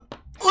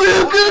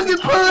on the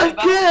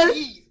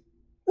podcast!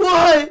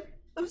 What?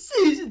 I'm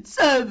season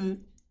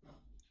 7.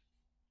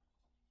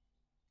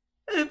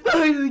 I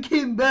finally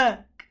came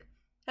back.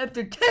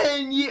 After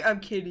 10 years. I'm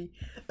kidding.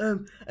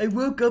 I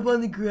woke up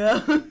on the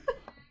ground.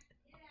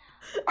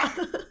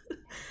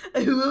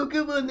 I woke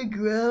up on the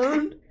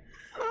ground.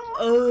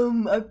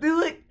 I feel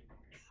like.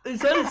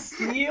 Is that a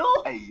seal?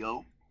 Hey,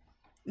 yo.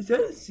 Is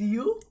that a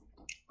seal?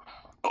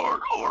 Or.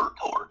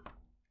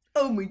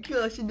 Oh my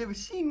gosh, I've never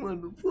seen one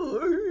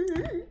before.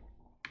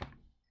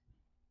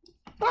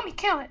 Let me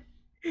kill it.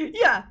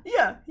 Yeah.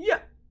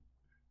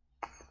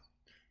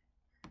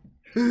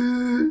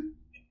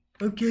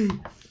 Okay,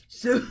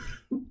 so.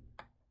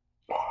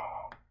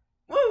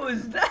 What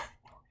was that?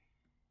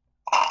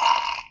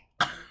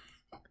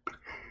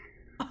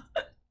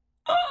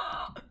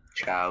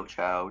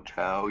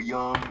 Chow,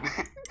 young.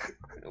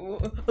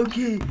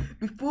 Okay,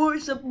 before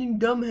something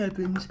dumb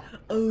happens,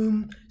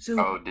 so.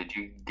 Oh, did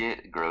you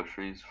get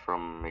groceries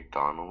from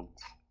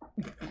McDonald's?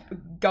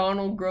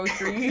 Donald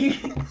Groceries.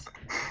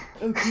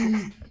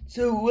 Okay,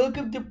 so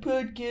welcome to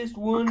podcast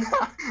 1.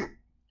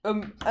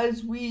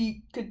 As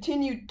we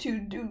continue to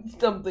do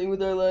something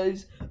with our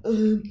lives.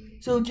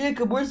 So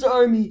Jacob, where's the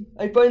army?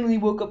 I finally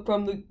woke up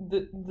from the.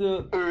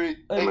 Alright,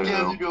 I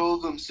gathered all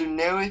of them, so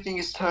now I think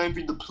it's time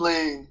for the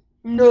plan.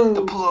 No.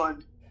 The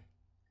plan.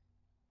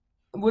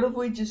 What if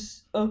we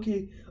just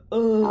okay?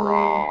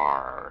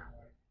 Roar.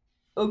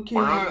 Okay.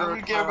 Alright, I'm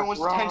gonna get everyone's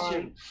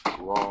attention.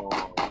 Roar.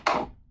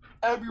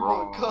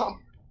 Everyone come.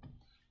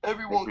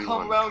 Everyone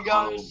come around,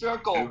 gather in a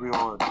circle.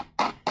 Everyone.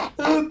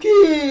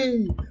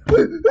 Okay.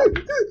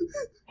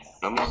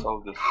 Let me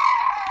solve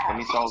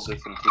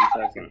this in 2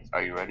 seconds.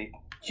 Are you ready?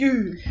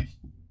 Sure.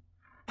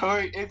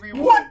 Alright,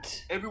 everyone.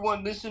 What?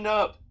 Everyone listen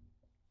up.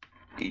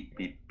 Beep,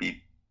 beep,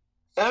 beep.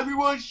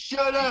 Everyone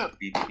shut up.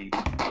 Beep, beep.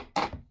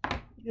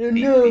 No.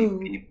 Beep, beep,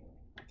 beep.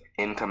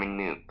 Incoming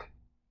nuke.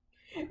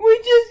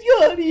 We just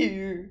got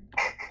here.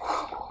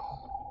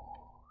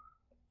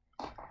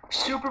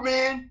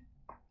 Superman,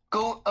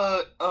 go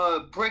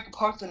break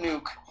apart the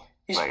nuke.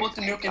 He Wait, split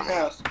the nuke in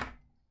half.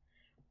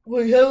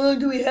 Wait, how long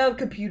do we have,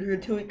 computer,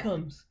 until it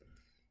comes?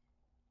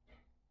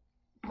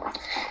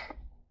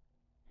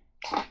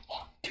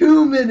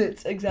 2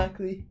 minutes,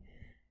 exactly.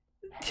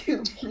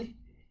 2 minutes.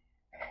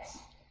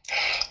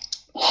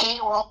 He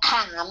will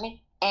come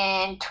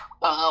in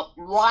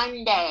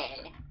 1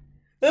 day.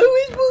 How are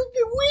we supposed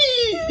to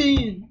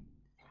win?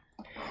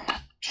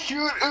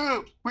 Shut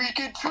up. We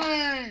can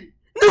train.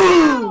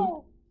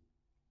 No!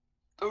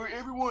 Alright,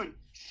 everyone,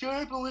 shut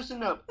up and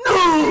listen up.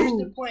 Here's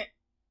the No! plan.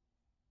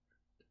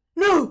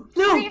 No!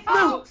 Free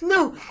votes.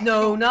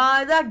 No,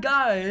 not that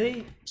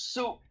guy.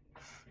 So,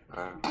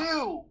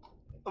 Bill,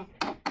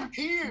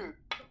 here.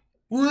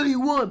 What do you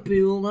want,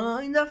 Bill?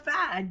 I'm the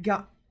fat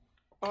guy.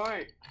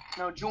 Alright,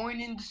 now join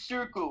in the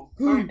circle.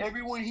 Hmm. Alright,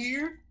 everyone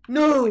here?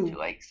 No! Would you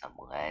like some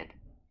lead?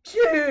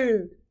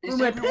 Sure! Is For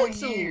my everyone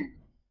pencil. here?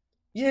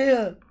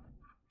 Yeah.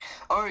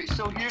 Alright,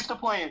 so here's the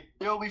plan.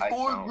 There will be I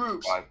 4 found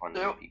groups. 500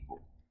 There-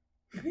 people.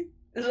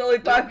 There's only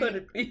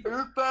 500 people.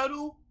 Earth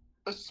battle,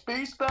 a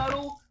space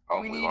battle.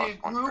 Oh, we we need a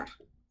lost one group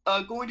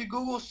person. going to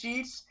Google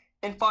Sheets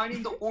and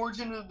finding the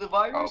origin of the Oh,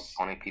 virus.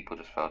 20 people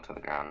just fell to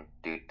the ground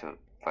due to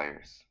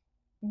virus.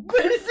 But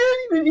it's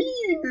not even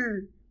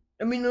here.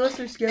 I mean, unless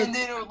they're scared. And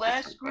then our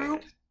last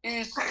group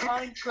is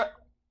time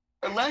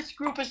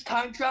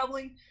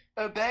traveling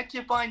back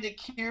to find a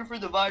cure for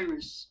the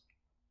virus.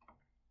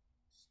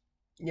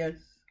 Yes.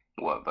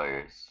 What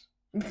virus?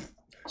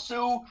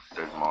 So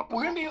There's multiple.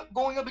 we're gonna be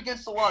going up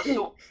against a lot.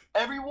 So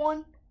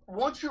everyone,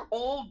 once you're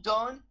all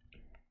done,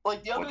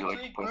 like the Would other you like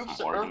 3 to put groups, the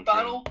some orange Earth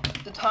Battle,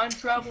 the Time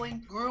Traveling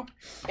group,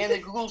 and the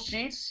Google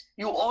Sheets,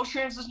 you'll all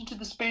transition to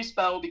the Space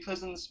Battle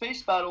because in the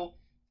Space Battle,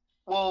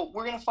 well,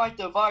 we're gonna fight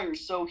the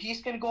virus. So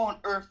he's gonna go on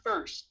Earth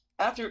first.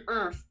 After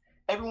Earth,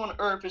 everyone on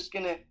Earth is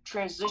gonna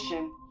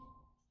transition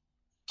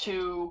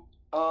to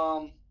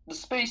the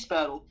Space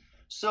Battle.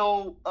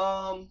 So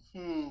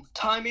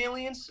Time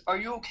Aliens, are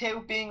you okay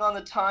with being on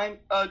the time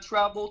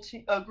travel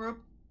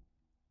group?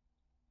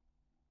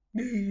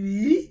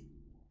 Maybe?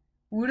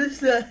 What is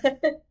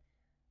that?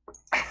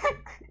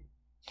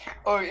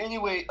 Alright,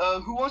 anyway,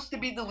 who wants to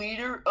be the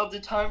leader of the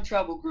time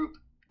travel group?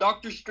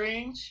 Doctor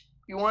Strange,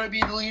 you want to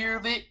be the leader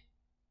of it?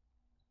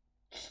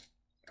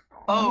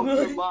 Oh,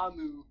 What?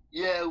 Dormammu.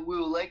 Yeah,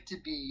 we'll like to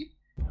be.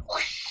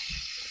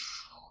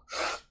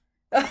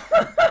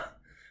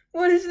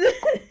 What is this?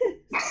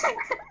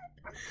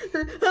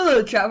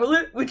 Hello,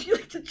 traveler. Would you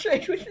like to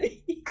trade with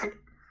me?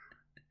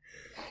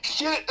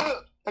 Shut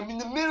up! I'm in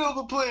the middle of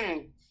a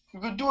plan. We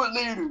can do it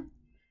later.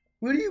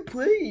 What are you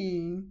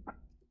playing?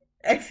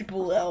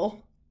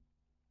 XBL.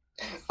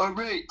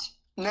 Alright,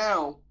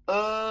 now,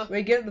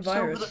 Wait, get the so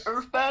virus. for the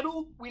Earth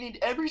battle, we need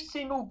every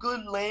single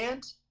good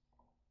land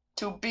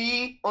to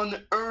be on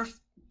the Earth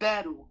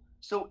battle.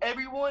 So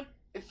everyone,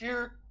 if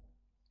you're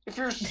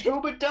a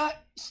scuba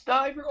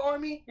diver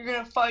army, you're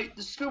gonna fight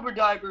the scuba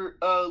diver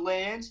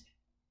lands.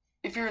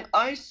 If you're an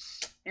ice,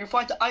 you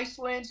fight the ice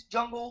lands,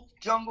 jungle,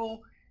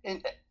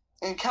 and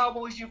and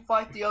cowboys, you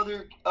fight the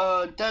other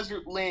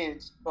desert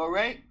lands. All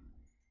right.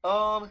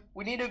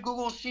 We need a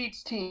Google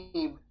Sheets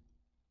team.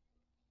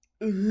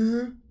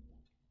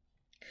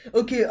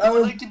 Okay, I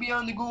would like to be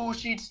on the Google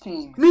Sheets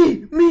team.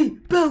 me,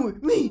 Power,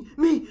 me,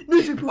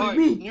 news reporter, Alright,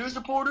 me. news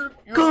reporter.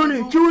 You're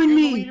Connor, the join you're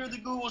me. the leader of the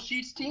Google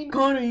Sheets team.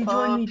 Connor, you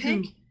join me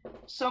too. Pick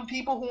some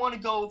people who want to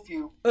go with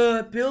you.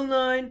 Bill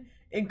 9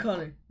 and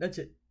Connor. That's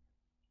it.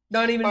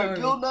 Not even Alright,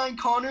 Army. Bill 9,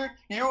 Connor,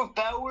 you're with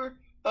Bauer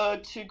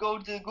to go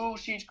to the Google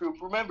Sheets group.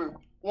 Remember,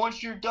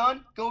 once you're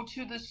done, go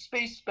to the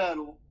space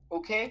battle,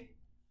 okay?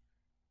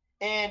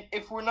 And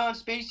if we're not in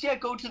space yet,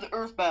 go to the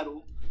Earth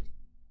battle.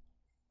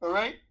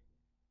 Alright?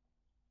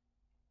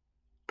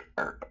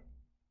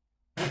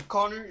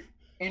 Connor,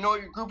 you know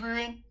your group you're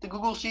in? The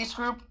Google Sheets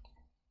group?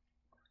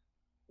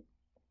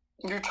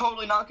 You're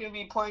totally not going to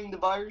be playing the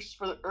virus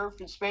for the Earth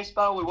and space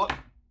battle with what?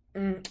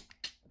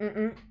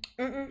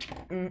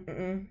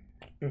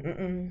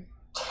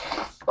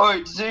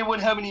 Alright, does anyone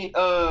have any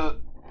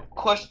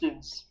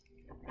questions?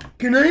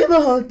 Can I have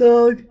a hot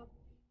dog?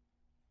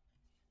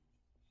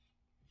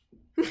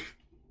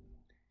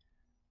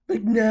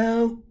 Like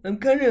now, I'm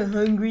kind of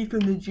hungry from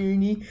the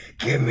journey.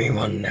 Give me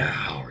one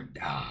now or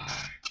die.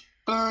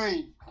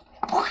 3.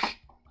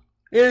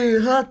 Hey,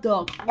 hot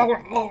dog.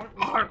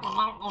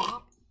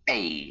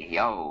 Hey,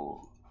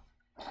 yo.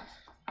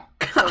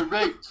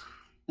 Alright,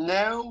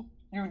 now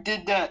you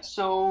did that,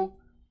 so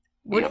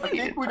What I do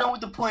you- think we're done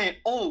with the plan.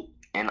 Oh,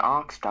 An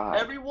ox died.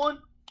 everyone.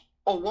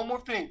 Oh, one more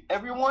thing.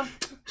 Everyone.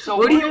 So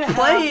What are we're you gonna have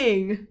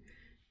playing?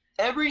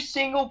 every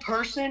single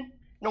person,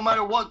 no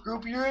matter what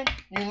group you're in,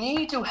 you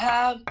need to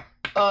have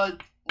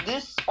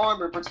this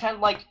armor. Pretend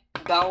like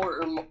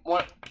Bauer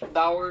or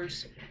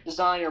Bauer's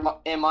design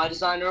and my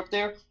design are up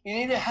there. You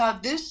need to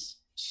have this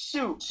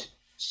suit.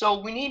 So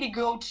we need to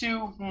go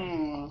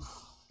to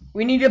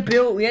We need to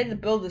build. We had to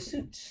build the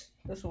suits.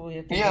 That's what we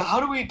have to Yeah, do. how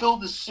do we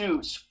build the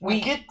suits? We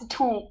We- get the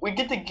tool. We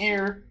get the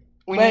gear.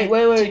 We Wait, need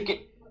wait. to get.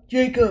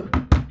 Jacob,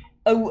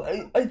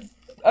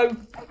 I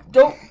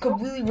don't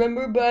completely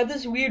remember, but I have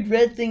this weird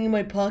red thing in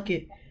my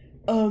pocket.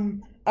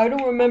 I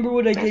don't remember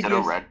what I Is did it a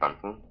yes- red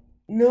button?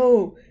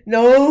 No,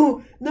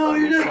 Oh,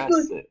 you're not that's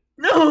supposed. it.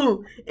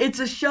 No, it's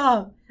a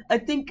shop. I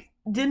think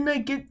didn't I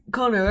get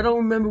Connor? I don't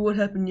remember what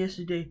happened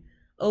yesterday.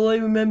 All I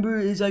remember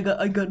is I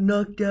got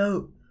knocked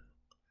out.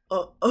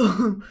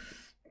 I'm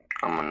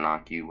gonna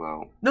knock you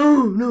out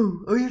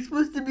No. Are you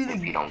supposed to be if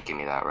you the? don't give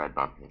me that red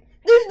button.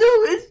 There's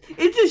no.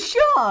 It's a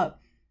shop.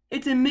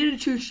 It's a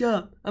miniature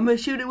shop. I'm gonna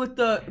shoot it with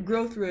the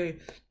growth ray.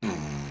 Oh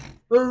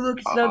look,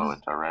 it's Oh, not.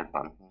 it's a red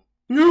button.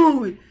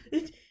 No,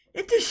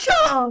 it's a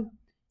shop.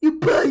 You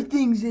buy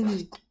things in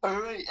it.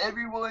 Alright,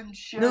 everyone,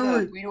 shut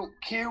No. up. We don't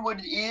care what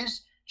it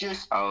is.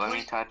 Just Oh, let put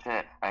me it- touch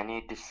it. I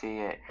need to see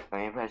it.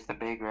 Let me press the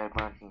big red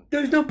button.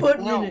 There's no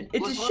button No, in it.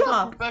 It's a let's let the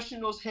shop.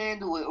 professionals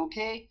handle it,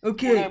 okay? We're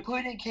Okay. gonna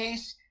put it in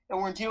case and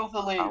we're gonna deal with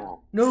it later.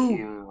 Oh, No.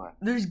 you.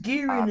 There's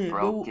gear in I it.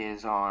 broke But...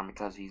 his arm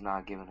because he's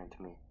not giving it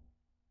to me.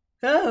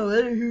 Oh,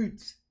 that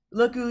hurts.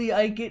 Luckily,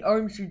 I get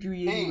arm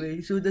surgery Hey,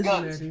 anyway, so it doesn't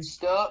Guys, matter.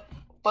 stop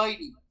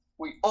fighting.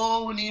 We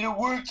all need to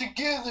work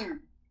together.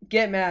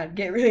 Get mad.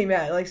 Get really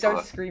mad. Like, start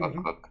Look,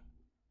 screaming. look.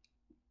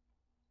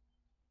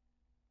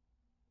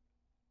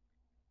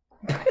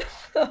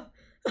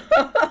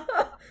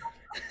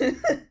 We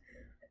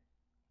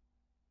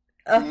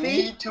Effie?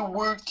 need to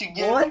work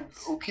together, What?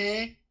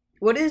 okay?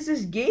 What is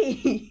this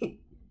game?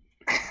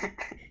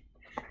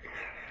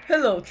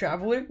 Hello,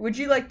 traveler. Would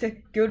you like to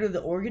go to the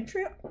Oregon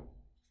Trail?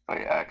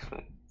 Wait,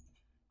 actually.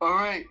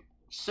 Alright,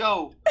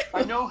 so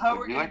I know how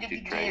we're Would you gonna like get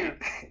the to gear.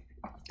 trade?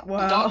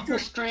 Wow.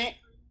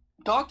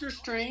 Doctor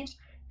Strange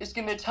is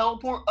gonna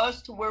teleport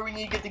us to where we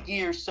need to get the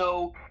gear,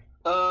 so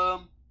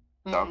Doctor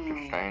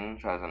hmm,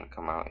 Strange hasn't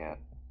come out yet.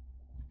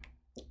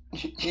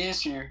 he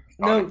is here.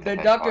 No, Sonic the the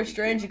Doctor Hedgehog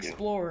Strange is here.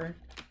 Explorer.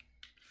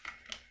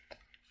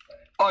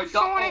 Alright,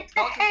 Sonic the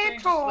Doctor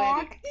Strange just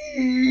landed.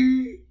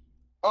 Hedgehog.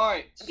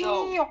 Alright,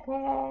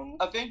 so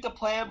I think the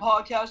plan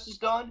podcast is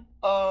done.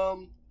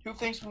 Who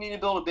thinks we need to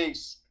build a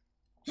base?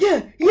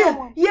 Yeah,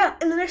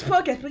 in the next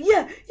podcast, but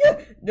yeah.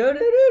 No.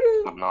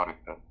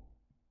 Subnautica.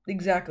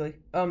 Exactly.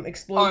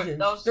 Explosions.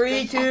 that was- 3,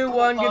 that's 2, cool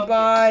 1, podcast.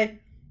 goodbye.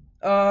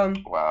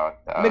 Wow.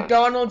 that was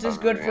McDonald's is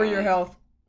good for your really- health.